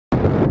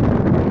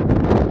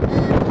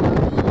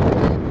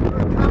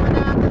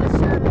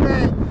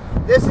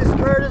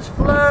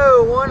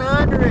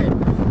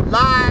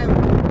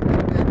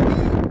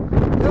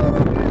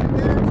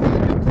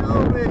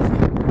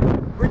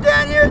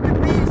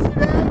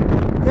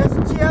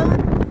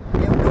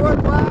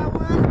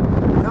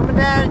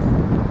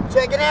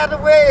checking out the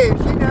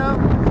waves, you know.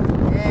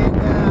 And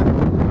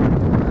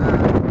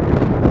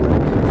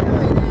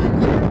chilly down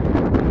here.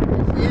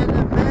 It's the end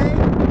of May,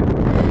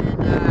 and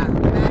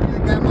back here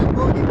I got my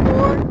boogie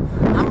board.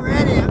 I'm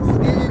ready. I'm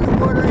gonna get in the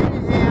water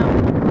anyhow.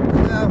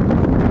 So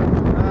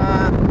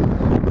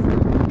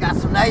got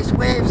some nice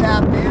waves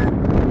out there.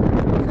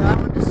 So I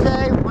want to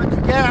say once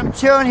again, I'm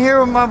chilling here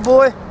with my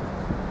boy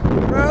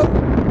Bro,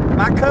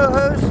 my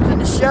co-host in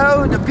the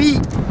show, The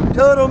Beat,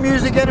 Total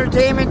Music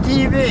Entertainment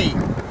TV.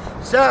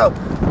 So,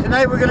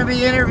 tonight we're going to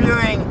be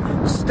interviewing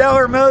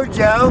Stellar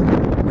Mojo.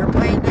 They're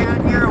playing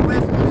down here at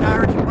Weston's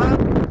Irish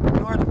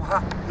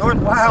Pub,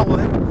 North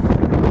Wildwood.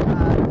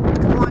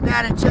 Come on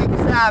down and check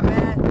us out,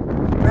 man.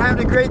 We're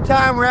having a great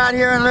time. We're out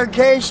here on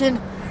location.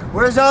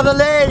 Where's all the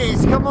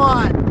ladies? Come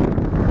on.